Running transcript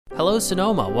Hello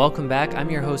Sonoma, welcome back. I'm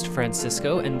your host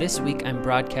Francisco, and this week I'm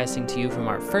broadcasting to you from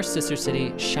our first sister city,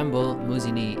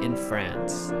 Chambolle-Musigny in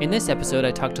France. In this episode,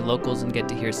 I talk to locals and get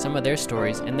to hear some of their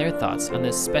stories and their thoughts on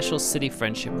this special city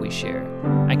friendship we share.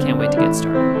 I can't wait to get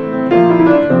started.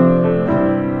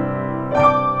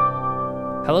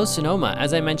 Hello Sonoma.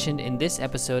 As I mentioned in this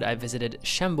episode, I visited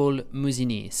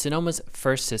Chambolle-Musigny, Sonoma's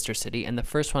first sister city and the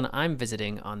first one I'm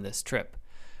visiting on this trip.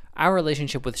 Our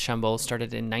relationship with Chambolle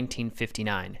started in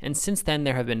 1959, and since then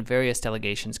there have been various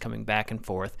delegations coming back and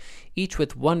forth, each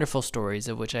with wonderful stories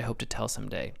of which I hope to tell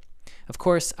someday. Of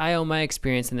course, I owe my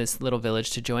experience in this little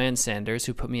village to Joanne Sanders,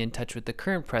 who put me in touch with the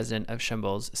current president of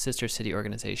Chambolle's sister city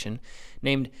organization,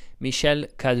 named Michel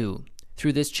Cadou.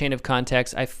 Through this chain of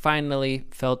contacts, I finally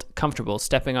felt comfortable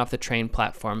stepping off the train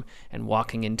platform and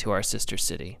walking into our sister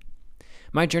city.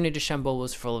 My journey to Chambolle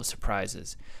was full of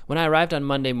surprises. When I arrived on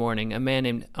Monday morning, a man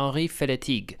named Henri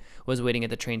Felletigue was waiting at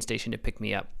the train station to pick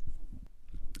me up.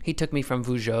 He took me from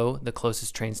Vougeot, the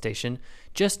closest train station,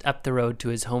 just up the road to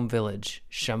his home village,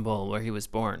 Chambolle, where he was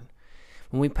born.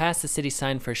 When we passed the city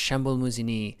sign for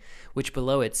Chambolle-Musigny, which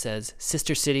below it says,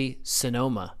 Sister City,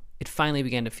 Sonoma, it finally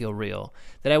began to feel real,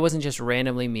 that I wasn't just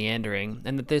randomly meandering,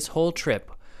 and that this whole trip,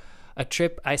 a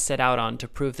trip I set out on to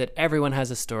prove that everyone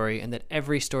has a story and that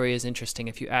every story is interesting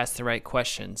if you ask the right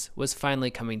questions, was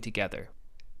finally coming together.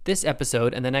 This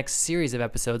episode and the next series of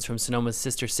episodes from Sonoma's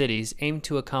sister cities aim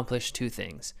to accomplish two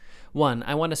things. One,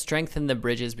 I want to strengthen the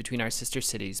bridges between our sister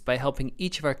cities by helping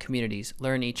each of our communities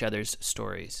learn each other's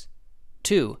stories.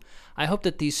 Two, I hope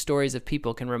that these stories of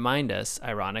people can remind us,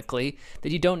 ironically,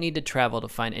 that you don't need to travel to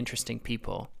find interesting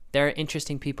people. There are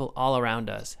interesting people all around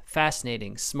us,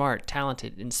 fascinating, smart,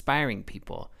 talented, inspiring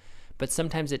people. But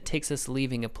sometimes it takes us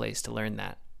leaving a place to learn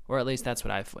that. Or at least that's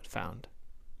what I've found.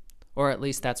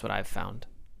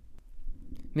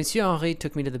 Monsieur Henri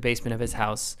took me to the basement of his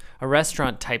house, a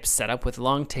restaurant-type setup with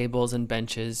long tables and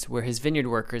benches where his vineyard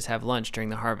workers have lunch during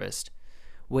the harvest.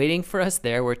 Waiting for us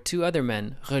there were two other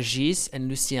men, Régis and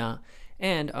Lucien,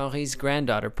 and Henri's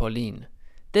granddaughter, Pauline.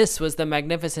 This was the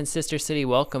magnificent sister city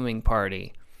welcoming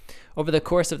party. Over the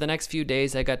course of the next few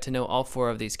days, I got to know all four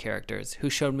of these characters, who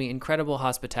showed me incredible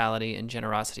hospitality and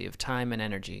generosity of time and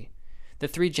energy. The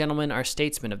three gentlemen are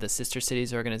statesmen of the Sister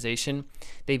Cities organization.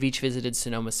 They've each visited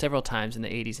Sonoma several times in the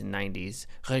 80s and 90s.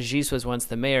 Régis was once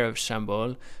the mayor of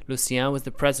Chambolle. Lucien was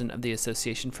the president of the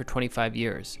association for 25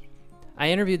 years. I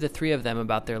interviewed the three of them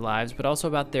about their lives, but also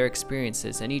about their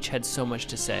experiences, and each had so much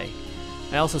to say.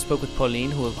 I also spoke with Pauline,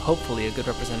 who is hopefully a good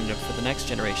representative for the next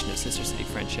generation of Sister City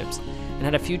friendships, and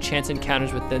had a few chance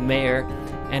encounters with the mayor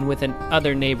and with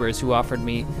other neighbors who offered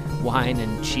me wine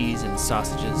and cheese and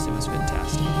sausages. It was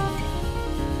fantastic.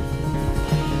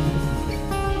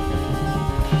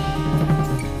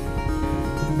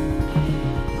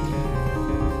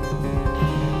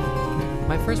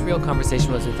 My first real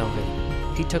conversation was with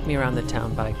Henri. He took me around the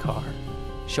town by car,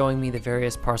 showing me the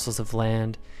various parcels of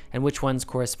land and which ones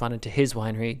corresponded to his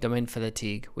winery, Domaine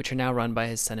Felletigue, which are now run by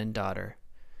his son and daughter.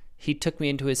 He took me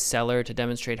into his cellar to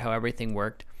demonstrate how everything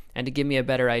worked and to give me a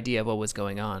better idea of what was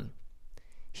going on.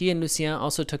 He and Lucien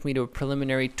also took me to a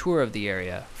preliminary tour of the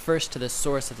area, first to the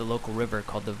source of the local river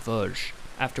called the Vosges,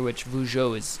 after which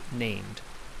Vougeot is named.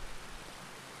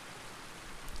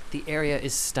 The area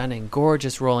is stunning,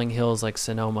 gorgeous rolling hills like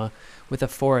Sonoma, with a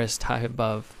forest high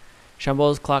above.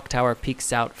 Chambolle's clock tower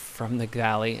peeks out from the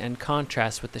valley and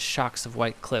contrasts with the shocks of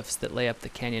white cliffs that lay up the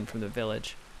canyon from the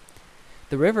village.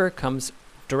 The river comes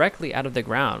directly out of the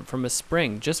ground from a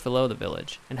spring just below the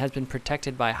village and has been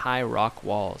protected by high rock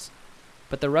walls.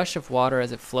 But the rush of water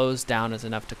as it flows down is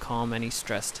enough to calm any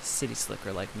stressed city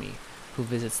slicker like me who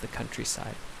visits the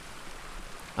countryside.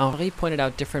 Henri pointed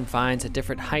out different vines at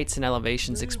different heights and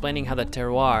elevations, explaining how the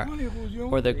terroir,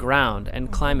 or the ground, and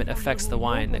climate affects the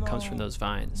wine that comes from those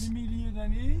vines.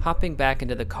 Hopping back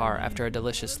into the car after a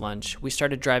delicious lunch, we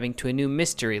started driving to a new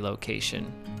mystery location.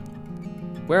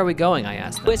 Where are we going? I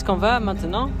asked them. Où est-ce qu'on va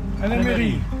maintenant? À la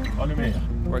mairie.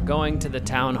 We're going to the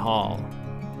town hall.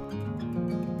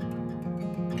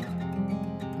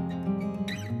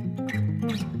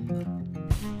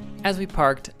 As we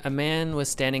parked, a man was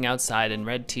standing outside in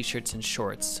red t-shirts and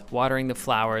shorts, watering the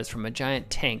flowers from a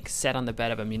giant tank set on the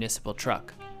bed of a municipal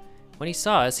truck. When he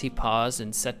saw us, he paused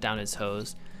and set down his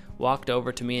hose, walked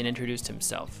over to me and introduced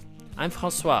himself. I'm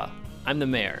François. I'm the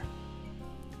mayor.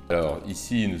 Alors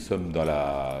ici, nous sommes dans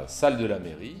la salle de la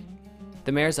mairie.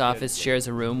 The mayor's office shares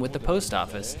a room with the post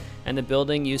office, and the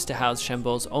building used to house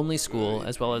Chambolle's only school,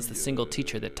 as well as the single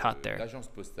teacher that taught there. L'agence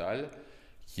postale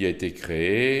qui a été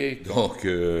créée, donc,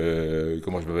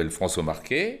 comment je m'appelle, François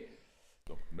Marquet.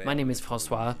 My name is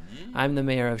François. I'm the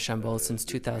mayor of Chambolle since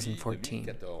 2014.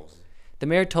 The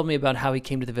mayor told me about how he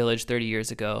came to the village 30 years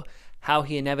ago, how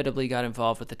he inevitably got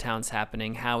involved with the town's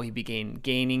happening, how he began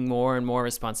gaining more and more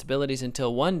responsibilities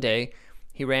until one day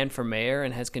he ran for mayor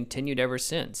and has continued ever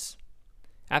since.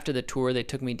 After the tour, they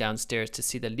took me downstairs to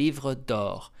see the Livre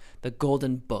d'Or, the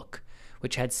Golden Book,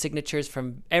 which had signatures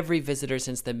from every visitor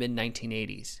since the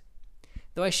mid-1980s.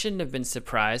 Though I shouldn't have been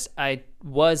surprised, I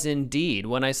was indeed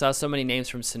when I saw so many names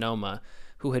from Sonoma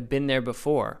who had been there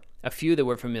before, a few that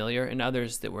were familiar and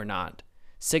others that were not.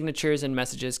 Signatures and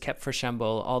messages kept for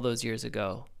Chambol all those years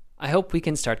ago. I hope we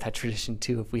can start that tradition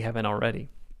too if we haven't already.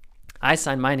 I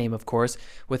signed my name, of course,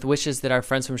 with wishes that our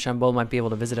friends from Chambol might be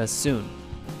able to visit us soon.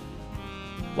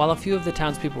 While a few of the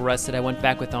townspeople rested, I went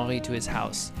back with Henri to his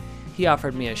house. He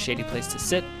offered me a shady place to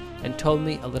sit and told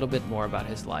me a little bit more about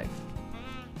his life.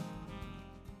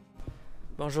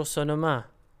 Bonjour Sonoma,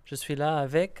 je suis là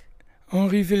avec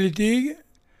Henri Felletig,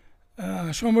 à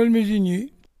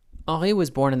Chambol-Musigny. Henri was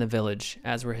born in the village,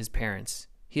 as were his parents.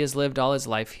 He has lived all his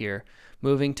life here,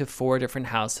 moving to 4 different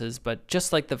houses, but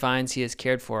just like the vines he has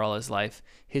cared for all his life,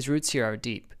 his roots here are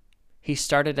deep. He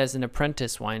started as an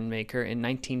apprentice winemaker in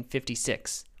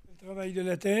 1956. Le travail de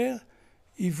la terre,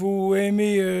 il faut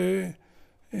aimer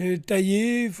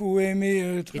tailler, il faut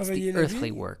aimer It's travailler the la earthly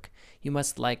vigne. work. You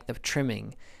must like the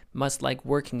trimming, must like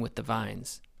working with the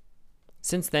vines.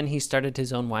 Since then, he started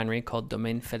his own winery called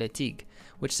Domaine Felletig,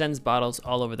 which sends bottles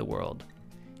all over the world.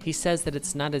 He says that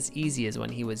it's not as easy as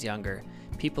when he was younger.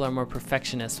 People are more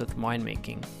perfectionists with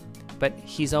winemaking. But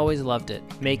he's always loved it,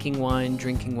 making wine,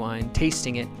 drinking wine,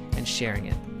 tasting it, and sharing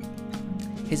it.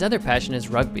 His other passion is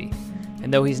rugby,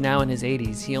 and though he's now in his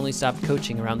 80s, he only stopped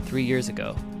coaching around 3 years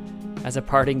ago. As a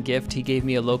parting gift, he gave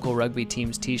me a local rugby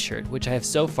team's t-shirt, which I have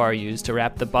so far used to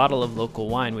wrap the bottle of local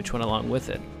wine which went along with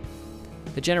it.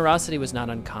 The generosity was not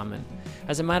uncommon.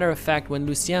 As a matter of fact, when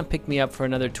Lucien picked me up for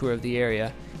another tour of the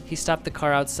area, he stopped the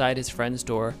car outside his friend's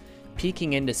door,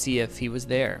 peeking in to see if he was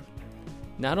there.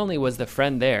 Not only was the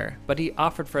friend there, but he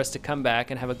offered for us to come back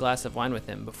and have a glass of wine with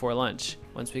him before lunch,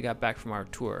 once we got back from our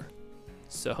tour.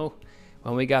 So,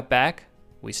 when we got back,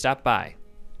 we stopped by.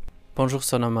 Bonjour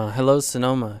Sonoma. Hello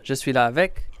Sonoma. Je suis là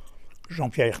avec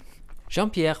Jean-Pierre.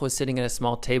 Jean-Pierre was sitting at a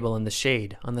small table in the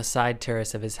shade on the side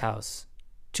terrace of his house.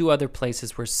 2 other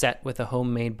places were set with a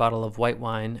homemade bottle of white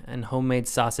wine and homemade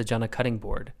sausage on a cutting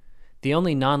board. The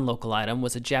only non-local item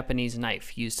was a Japanese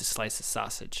knife used to slice a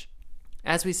sausage.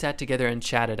 As we sat together and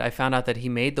chatted, I found out that he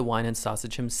made the wine and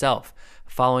sausage himself,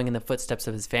 following in the footsteps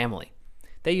of his family.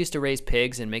 They used to raise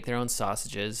pigs and make their own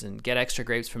sausages and get extra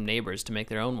grapes from neighbors to make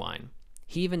their own wine.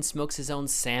 He even smokes his own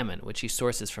salmon, which he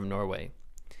sources from Norway.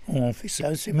 On fait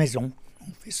ça, c'est maison.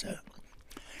 On fait ça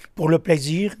pour le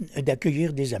plaisir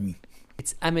d'accueillir des amis.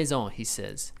 It's à maison, he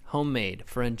says, homemade,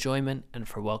 for enjoyment and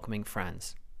for welcoming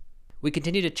friends. We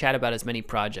continued to chat about his many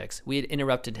projects. We had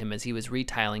interrupted him as he was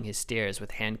retiling his stairs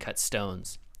with hand-cut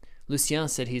stones. Lucien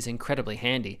said he's incredibly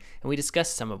handy, and we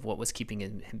discussed some of what was keeping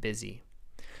him busy.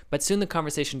 But soon the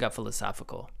conversation got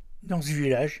philosophical. Dans ce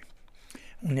village,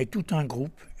 on est tout un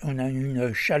groupe, on a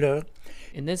une chaleur.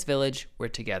 In this village, we're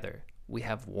together. We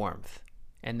have warmth.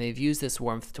 And they've used this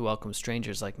warmth to welcome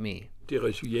strangers like me.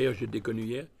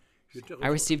 I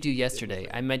received you yesterday,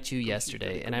 I met you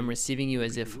yesterday, and I'm receiving you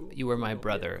as if you were my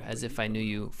brother, as if I knew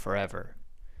you forever.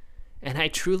 And I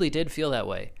truly did feel that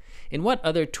way. In what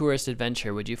other tourist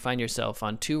adventure would you find yourself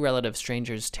on 2 relative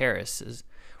strangers' terraces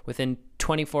within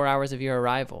 24 hours of your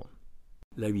arrival?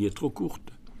 La vie est trop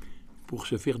courte pour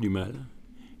se faire du mal,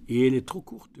 et elle est trop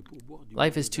courte pour boire du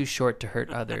Life is too short to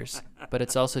hurt others, but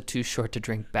it's also too short to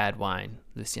drink bad wine,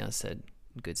 Lucien said,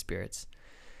 in good spirits.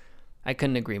 I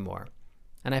couldn't agree more,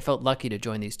 and I felt lucky to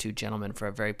join these 2 gentlemen for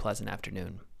a very pleasant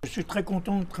afternoon. Je suis très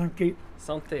content de trinquer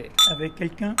Santé. avec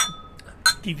quelqu'un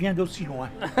qui vient d'aussi loin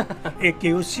et qui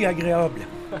est aussi agréable.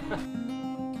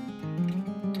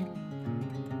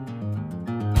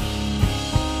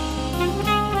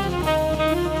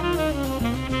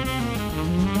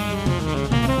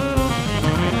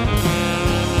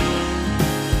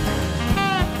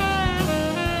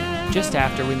 Just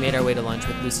after, we made our way to lunch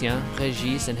with Lucien,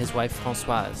 Régis, and his wife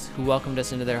Françoise, who welcomed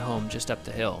us into their home just up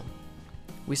the hill.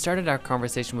 We started our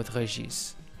conversation with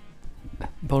Régis.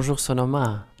 Bonjour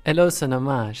Sonoma. Hello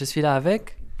Sonoma. Je suis là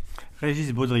avec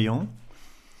Régis Baudrillon.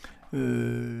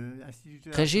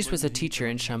 Régis was a teacher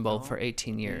in Chambol for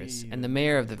 18 years and the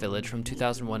mayor of the village from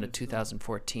 2001 to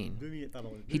 2014.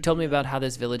 He told me about how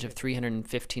this village of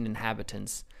 315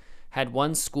 inhabitants had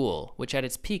one school, which at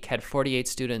its peak had 48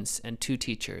 students and 2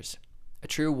 teachers. A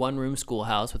true one-room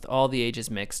schoolhouse with all the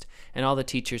ages mixed and all the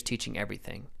teachers teaching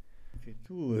everything.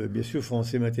 Bien sûr,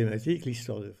 français, mathématiques,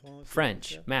 l'histoire de France.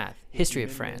 French, math, history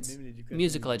of France,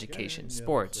 musical education,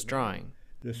 sports, drawing.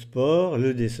 Le sport,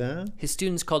 le dessin. His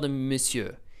students called him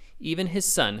Monsieur, even his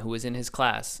son, who was in his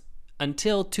class,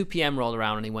 until 2 p.m. rolled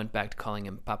around and he went back to calling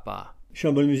him Papa.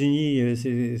 Chambol-Musigny,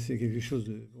 c'est quelque chose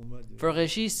de... pour moi, de- For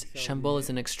Régis, Chambol is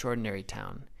an extraordinary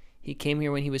town. He came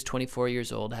here when he was 24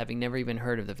 years old, having never even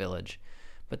heard of the village.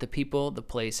 But the people, the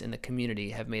place, and the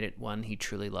community have made it one he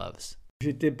truly loves.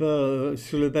 J'étais pas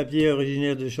sur le papier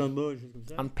originaire de Chambol, chose comme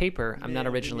ça. On paper, I'm not Mais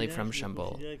en originally déménage, from je me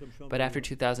Chambol, considérais comme but after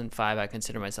Chambolois. 2005, I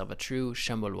consider myself a true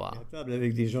Chambolois. À table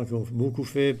avec des gens qui ont beaucoup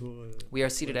fait pour... We are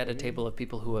seated at a table of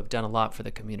people who have done a lot for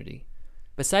the community.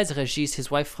 Besides Régis,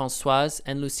 his wife Françoise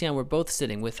and Lucien were both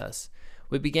sitting with us.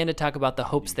 We began to talk about the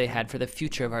hopes they had for the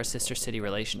future of our sister city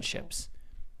relationships.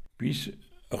 Puisse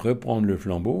reprendre le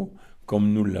flambeau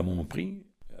comme nous l'avons pris.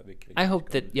 I hope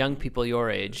that young people your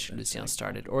age, Lucien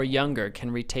started, or younger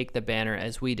can retake the banner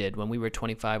as we did when we were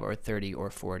 25 or 30 or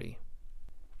 40.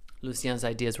 Lucien's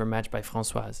ideas were matched by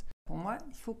Françoise. Pour moi,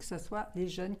 il faut que ce soit les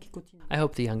jeunes qui continuent. I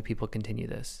hope the young people continue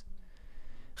this.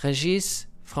 Régis,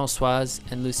 Françoise,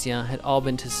 and Lucien had all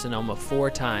been to Sonoma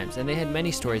 4 times, and they had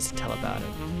many stories to tell about it.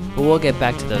 But we'll get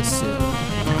back to those soon.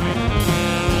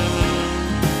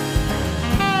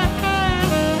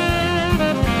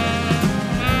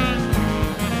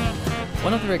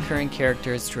 One of the recurring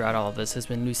characters throughout all of this has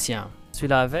been Lucien.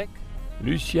 Celui-là avec?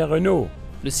 Lucien Renaud.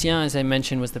 Lucien, as I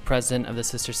mentioned, was the president of the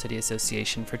Sister City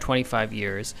Association for 25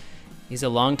 years. He's a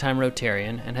longtime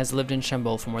Rotarian and has lived in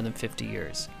Chambol for more than 50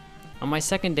 years. On my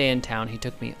second day in town, he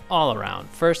took me all around,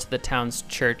 first to the town's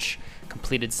church,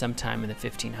 completed sometime in the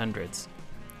 1500s.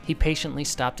 He patiently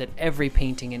stopped at every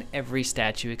painting and every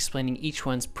statue, explaining each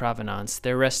one's provenance,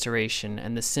 their restoration,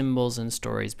 and the symbols and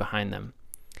stories behind them.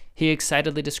 He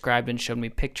excitedly described and showed me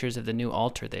pictures of the new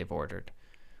altar they've ordered.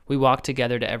 We walked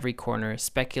together to every corner,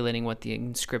 speculating what the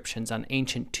inscriptions on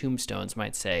ancient tombstones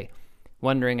might say,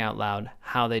 wondering out loud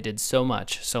how they did so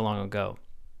much so long ago.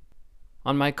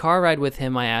 On my car ride with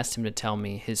him, I asked him to tell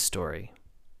me his story.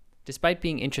 Despite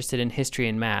being interested in history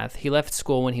and math, he left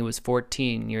school when he was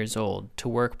 14 years old to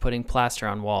work putting plaster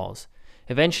on walls,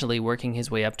 eventually working his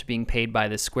way up to being paid by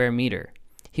the square meter.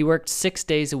 He worked 6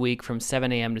 days a week from 7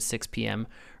 a.m. to 6 p.m.,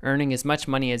 earning as much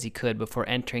money as he could before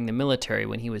entering the military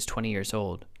when he was 20 years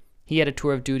old. He had a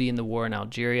tour of duty in the war in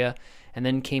Algeria and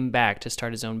then came back to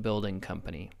start his own building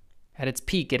company. At its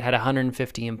peak, it had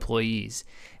 150 employees,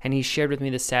 and he shared with me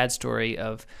the sad story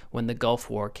of when the Gulf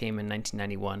War came in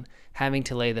 1991, having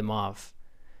to lay them off.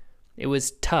 It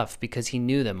was tough because he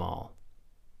knew them all,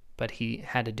 but he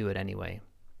had to do it anyway.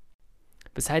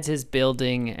 Besides his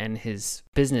building and his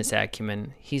business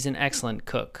acumen, he's an excellent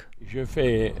cook. Je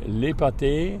fais les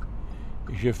pâtés,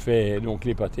 je fais donc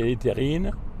les pâtés, les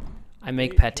terrines. I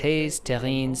make pâtés,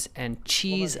 terrines, and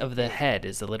cheese of the head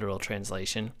is the literal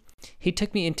translation. He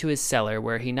took me into his cellar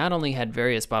where he not only had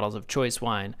various bottles of choice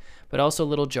wine, but also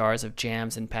little jars of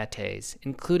jams and pâtés,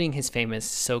 including his famous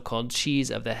so-called cheese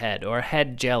of the head, or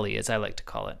head jelly as I like to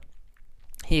call it.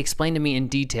 He explained to me in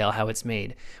detail how it's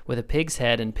made, with a pig's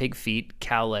head and pig feet,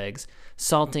 cow legs,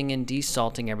 salting and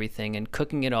desalting everything, and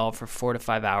cooking it all for 4 to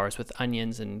 5 hours with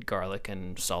onions and garlic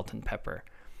and salt and pepper.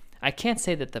 I can't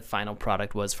say that the final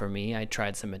product was for me. I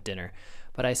tried some at dinner,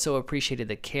 but I so appreciated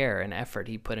the care and effort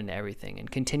he put into everything, and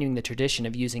continuing the tradition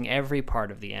of using every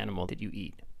part of the animal that you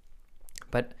eat.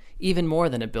 But even more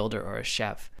than a builder or a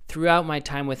chef, throughout my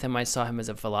time with him, I saw him as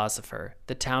a philosopher,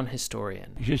 the town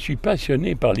historian. Je suis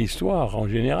passionné par l'histoire en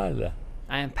général.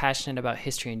 I am passionate about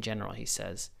history in general, he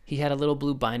says. He had a little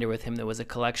blue binder with him that was a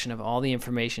collection of all the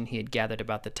information he had gathered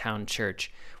about the town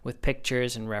church, with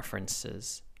pictures and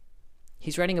references.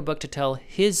 He's writing a book to tell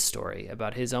his story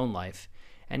about his own life,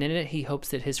 and in it he hopes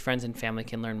that his friends and family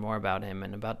can learn more about him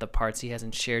and about the parts he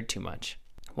hasn't shared too much.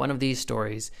 One of these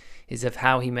stories is of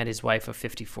how he met his wife of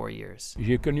 54 years.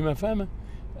 J'ai connu ma femme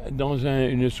dans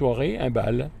une soirée, un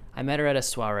bal. I met her at a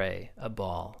soirée, a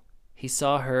ball. He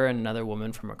saw her and another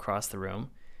woman from across the room.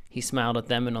 He smiled at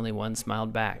them and only one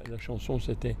smiled back. La chanson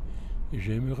c'était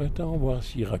J'aimerais tant voir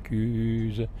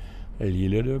Syracuse,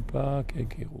 l'île de Pâques et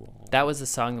Kérouan. That was the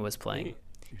song that was playing.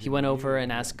 He went over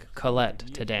and asked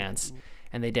Colette to dance,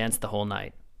 and they danced the whole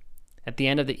night. At the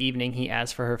end of the evening, he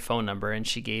asked for her phone number, and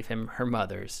she gave him her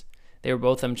mother's. They were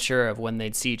both unsure of when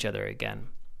they'd see each other again.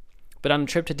 But on a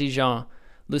trip to Dijon,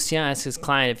 Lucien asked his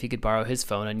client if he could borrow his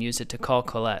phone and use it to call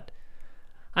Colette.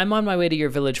 "I'm on my way to your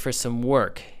village for some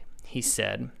work," he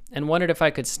said, and wondered if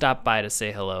I could stop by to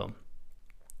say hello.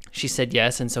 She said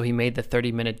yes, and so he made the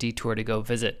 30-minute detour to go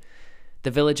visit.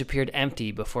 The village appeared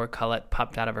empty before Colette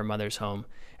popped out of her mother's home,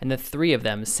 and the three of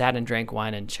them sat and drank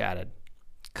wine and chatted.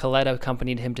 Colette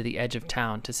accompanied him to the edge of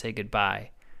town to say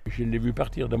goodbye. Je l'ai vu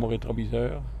partir de mon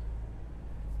rétroviseur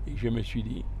et je me suis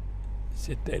dit,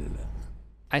 c'est elle.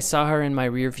 I saw her in my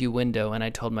rearview window and I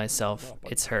told myself,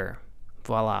 it's her.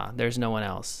 Voila, there's no one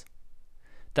else.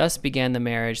 Thus began the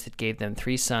marriage that gave them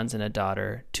 3 sons and a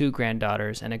daughter, 2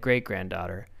 granddaughters, and a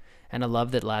great-granddaughter, and a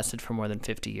love that lasted for more than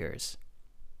 50 years.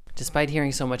 Despite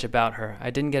hearing so much about her,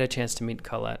 I didn't get a chance to meet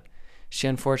Colette. She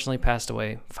unfortunately passed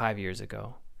away 5 years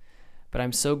ago. But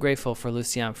I'm so grateful for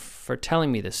Lucien for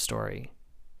telling me this story.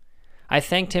 I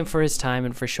thanked him for his time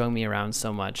and for showing me around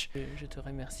so much. Je te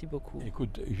remercie beaucoup.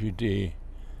 Écoute,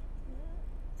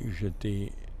 je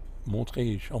t'ai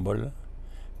montré Chambol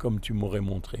comme tu m'aurais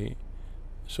montré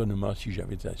Sonoma si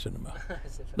j'avais été à Sonoma.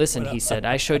 Listen, he said,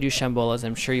 I showed you Chambol as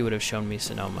I'm sure you would have shown me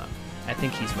Sonoma. I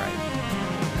think he's right.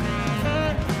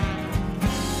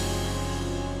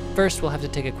 First, we'll have to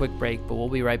take a quick break, but we'll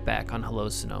be right back on Hello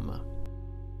Sonoma.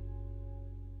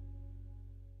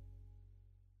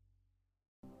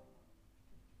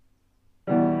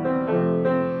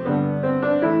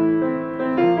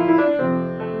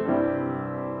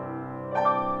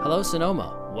 Hello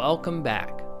Sonoma, welcome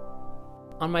back.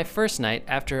 On my first night,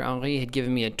 after Henri had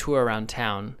given me a tour around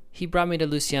town, he brought me to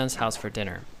Lucien's house for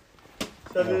dinner.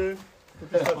 Salut.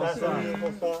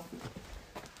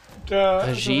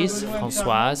 Régis,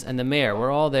 Françoise, and the mayor were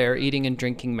all there eating and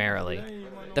drinking merrily.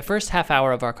 The first half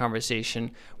hour of our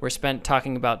conversation were spent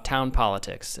talking about town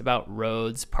politics, about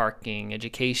roads, parking,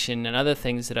 education, and other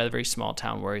things that every small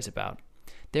town worries about.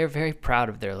 They're very proud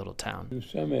of their little town. Nous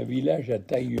sommes un village à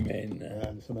taille humaine.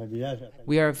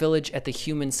 We are a village at the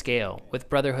human scale, with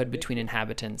brotherhood between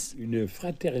inhabitants. Une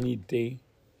fraternité.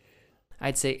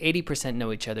 I'd say 80%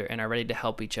 know each other and are ready to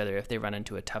help each other if they run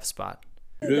into a tough spot.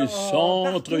 Le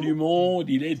centre du monde,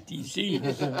 il est ici,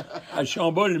 à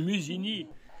Chambol-Musigny.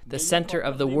 The center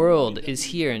of the world is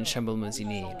here in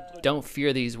Chambol-Musigny. Don't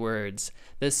fear these words.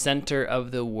 The center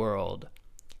of the world.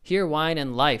 Here, wine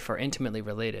and life are intimately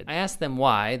related. I asked them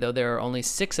why, though there are only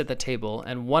 6 at the table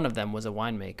and one of them was a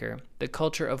winemaker, the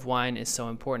culture of wine is so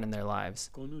important in their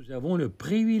lives. Nous avons le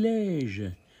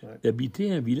privilège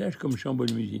d'habiter un village comme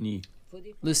Chambol-Musigny.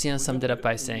 Lucien summed it up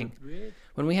by saying,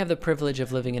 when we have the privilege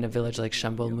of living in a village like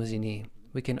Chambol-Musigny,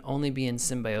 we can only be in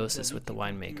symbiosis with the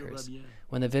winemakers.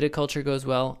 When the viticulture goes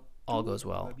well, all goes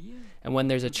well. And when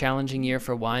there's a challenging year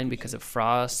for wine because of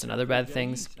frost and other bad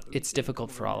things, it's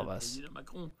difficult for all of us.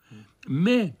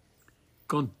 Mais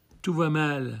quand tout va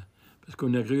mal, parce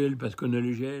qu'on a gruel, parce qu'on a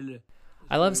le gel.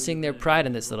 I love seeing their pride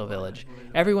in this little village.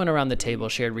 Everyone around the table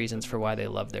shared reasons for why they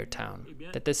love their town.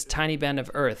 That this tiny band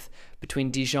of earth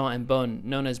between Dijon and Beaune,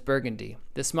 known as Burgundy,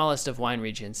 the smallest of wine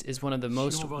regions, is one of the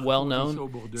most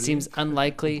well-known, seems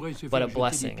unlikely, but a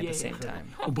blessing at the same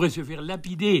time. On pourrait se faire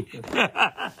lapider.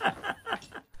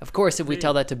 Of course, if we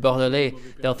tell that to Bordelais,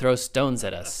 they'll throw stones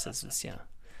at us, says Lucien.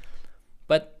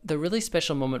 But the really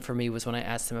special moment for me was when I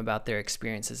asked them about their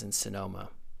experiences in Sonoma.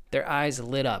 Their eyes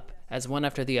lit up as one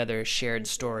after the other shared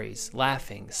stories,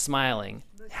 laughing, smiling,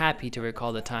 happy to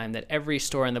recall the time that every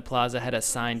store in the plaza had a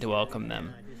sign to welcome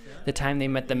them, the time they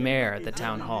met the mayor at the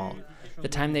town hall, the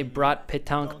time they brought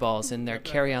pétanque balls in their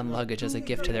carry-on luggage as a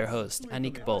gift to their host,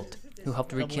 Annick Bolt, who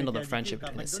helped rekindle the friendship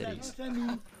between the cities.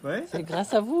 C'est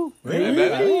grâce à vous.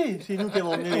 Oui, c'est nous qui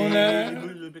avons emmené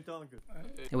le pétanque.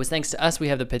 It was thanks to us we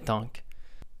have the pétanque.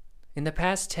 In the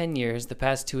past 10 years, the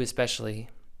past 2 especially,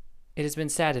 it has been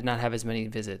sad to not have as many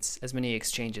visits, as many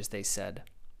exchanges, they said.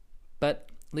 But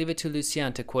leave it to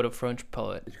Lucien to quote a French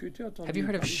poet. Have you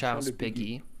heard of Charles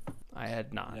Péguy? I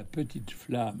had not. La petite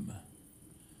flamme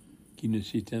qui ne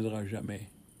s'éteindra jamais.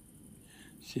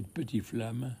 Cette petite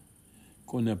flamme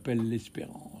qu'on appelle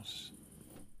l'espérance.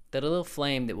 That little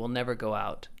flame that will never go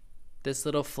out. This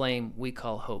little flame we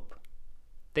call hope.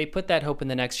 They put that hope in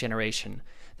the next generation,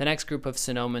 the next group of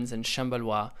Sonomans and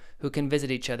Chambolois who can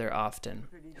visit each other often,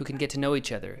 who can get to know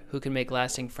each other, who can make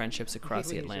lasting friendships across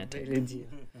the Atlantic.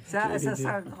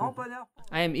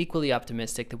 I am equally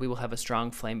optimistic that we will have a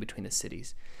strong flame between the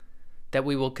cities, that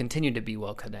we will continue to be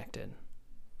well connected.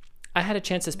 I had a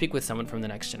chance to speak with someone from the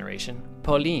next generation,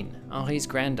 Pauline, Henri's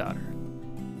granddaughter.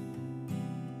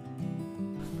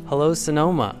 Hello,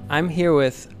 Sonoma. I'm here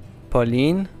with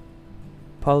Pauline.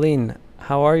 Pauline,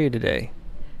 how are you today?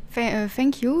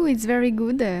 Thank you. It's very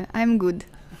good. I'm good.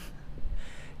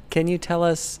 Can you tell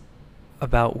us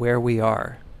about where we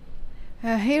are?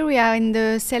 Here we are in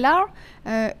the cellar.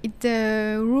 It's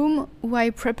the room where I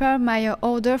prepare my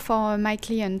order for my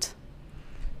client.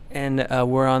 And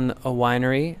we're on a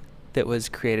winery that was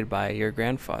created by your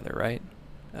grandfather, right?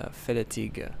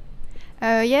 Fédétique.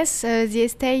 Yes, the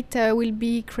estate will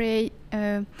be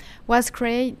was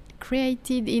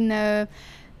created in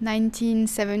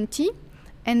 1970,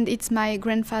 and it's my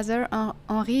grandfather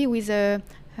Henri with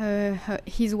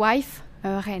his wife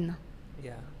Reine.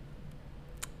 Yeah.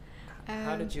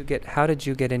 How did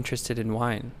you get interested in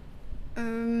wine?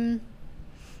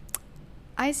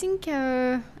 I think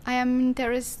I am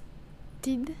interested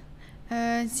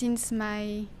since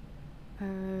I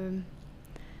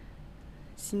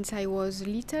was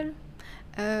little.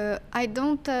 I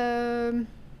don't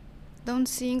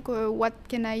think what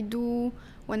can I do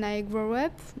when I grow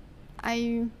up.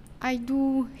 I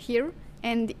do here,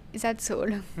 and that's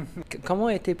all. Comment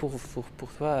était pour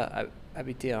toi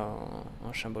habiter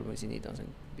en Chambolle-Musigny dans un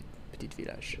petit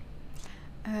village?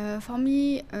 For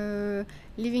me,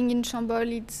 living in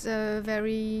Chambol, it's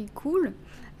very cool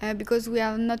because we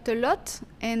are not a lot,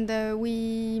 and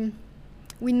we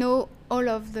know all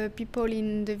of the people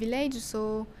in the village.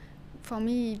 So for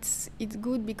me, it's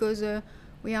good because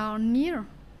we are near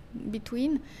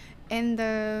between, and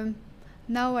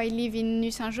now I live in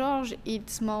New Saint-Georges.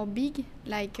 It's more big,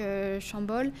 like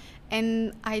Chambol,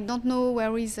 and I don't know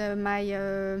where is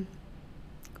my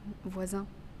voisin.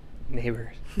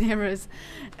 Neighbors.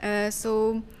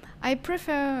 So I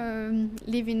prefer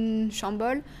live in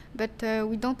Chambol, but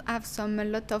we don't have a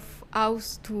lot of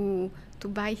house to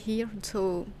buy here.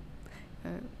 So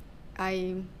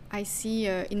I see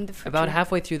in the future. About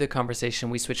halfway through the conversation,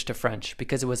 we switched to French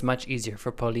because it was much easier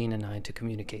for Pauline and I to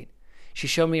communicate. She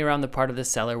showed me around the part of the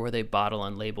cellar where they bottle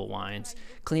and label wines,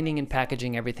 cleaning and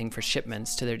packaging everything for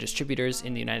shipments to their distributors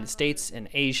in the United States and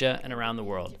Asia and around the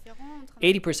world.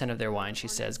 80% of their wine, she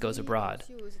says, goes abroad.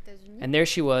 And there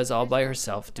she was, all by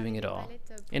herself, doing it all.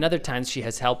 In other times, she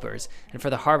has helpers, and for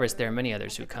the harvest, there are many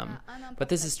others who come. But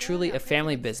this is truly a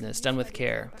family business done with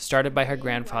care, started by her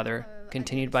grandfather,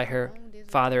 continued by her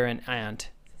father and aunt,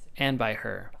 and by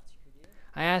her.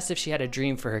 I asked if she had a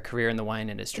dream for her career in the wine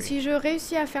industry. Si je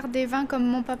réussis à faire des vins comme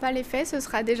mon papa les fait, ce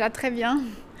sera déjà très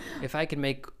bien. If I could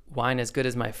make wine as good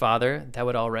as my father, that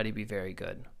would already be very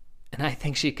good. And I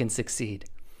think she can succeed.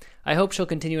 I hope she'll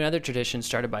continue another tradition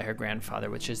started by her grandfather,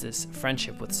 which is this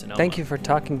friendship with Sonoma. Thank you for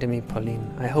talking to me,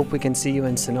 Pauline. I hope we can see you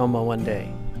in Sonoma one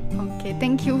day. Okay,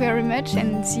 thank you very much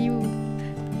and see you.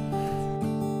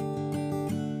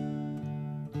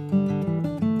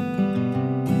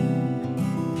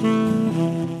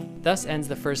 Thus ends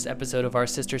the first episode of our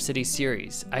Sister City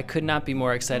series. I could not be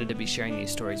more excited to be sharing these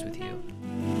stories with you.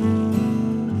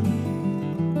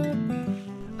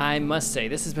 I must say,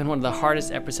 this has been one of the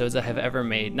hardest episodes I have ever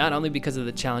made, not only because of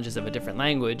the challenges of a different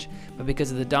language, but because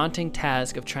of the daunting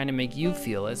task of trying to make you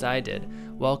feel, as I did,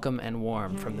 welcome and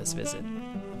warm from this visit.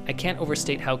 I can't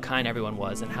overstate how kind everyone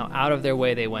was and how out of their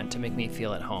way they went to make me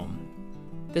feel at home.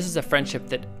 This is a friendship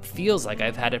that feels like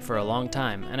I've had it for a long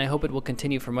time, and I hope it will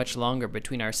continue for much longer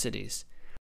between our cities.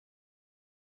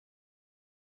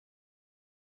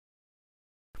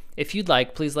 If you'd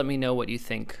like, please let me know what you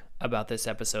think about this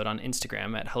episode on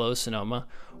Instagram at Hello Sonoma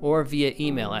or via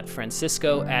email at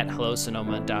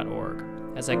francisco@hellosonoma.org.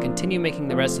 As I continue making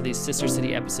the rest of these Sister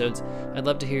City episodes, I'd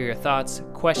love to hear your thoughts,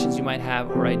 questions you might have,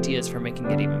 or ideas for making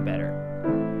it even better.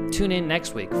 Tune in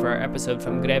next week for our episode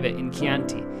from Greve in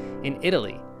Chianti, in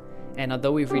Italy. And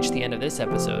although we've reached the end of this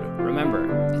episode,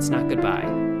 remember, it's not goodbye,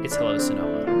 it's Hello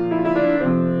Sonoma.